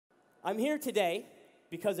I'm here today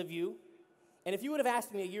because of you, and if you would have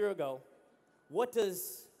asked me a year ago, what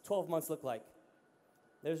does 12 months look like?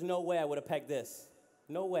 There's no way I would have pegged this.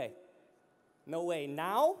 No way. No way.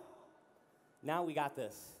 Now we got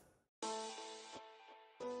this.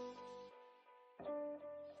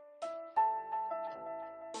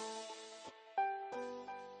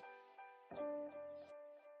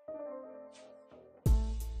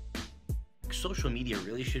 Social media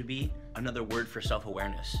really should be another word for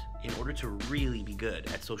self-awareness. In order to really be good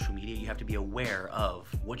at social media, you have to be aware of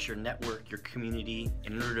what's your network, your community,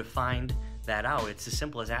 and in order to find that out, it's as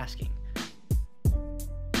simple as asking.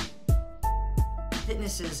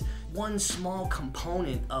 Fitness is one small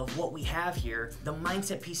component of what we have here. The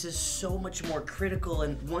mindset piece is so much more critical,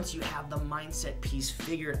 and once you have the mindset piece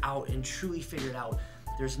figured out and truly figured out,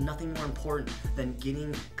 there's nothing more important than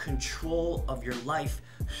getting control of your life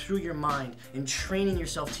through your mind and training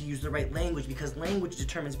yourself to use the right language, because language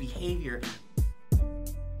determines behavior.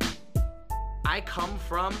 I come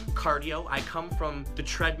from cardio, I come from the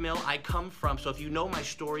treadmill, so if you know my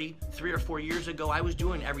story, 3 or 4 years ago, I was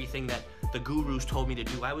doing everything that the gurus told me to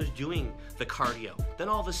do. I was doing the cardio. Then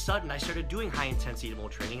all of a sudden, I started doing high-intensity interval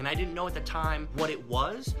training, and I didn't know at the time what it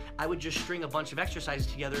was. I would just string a bunch of exercises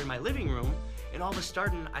together in my living room, and all of a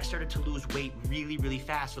sudden, I started to lose weight really, really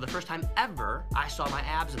fast. For the first time ever, I saw my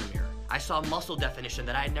abs in the mirror. I saw muscle definition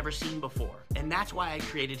that I had never seen before, and that's why I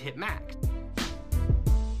created Hit Max.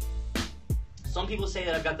 Some people say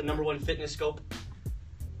that I've got the #1 fitness scope.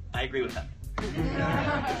 I agree with them.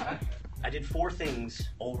 I did 4 things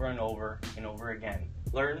over and over and over again.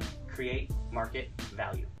 Learn, create, market,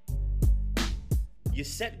 value. You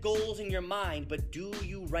set goals in your mind, but do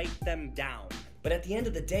you write them down? But at the end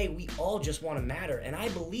of the day, we all just want to matter, and I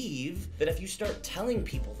believe that if you start telling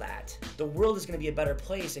people that, the world is going to be a better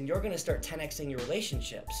place, and you're going to start 10xing your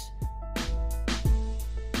relationships.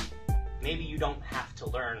 Maybe you don't have to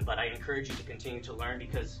learn, but I encourage you to continue to learn,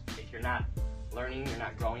 because if you're not learning, you're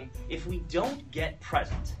not growing. If we don't get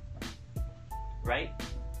present, right,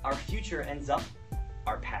 our future ends up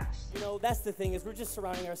our past. You know, that's the thing, is we're just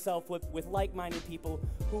surrounding ourselves with like-minded people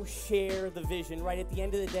who share the vision, right? At the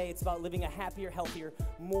end of the day, it's about living a happier, healthier,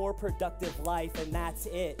 more productive life, and that's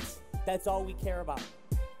it. That's all we care about.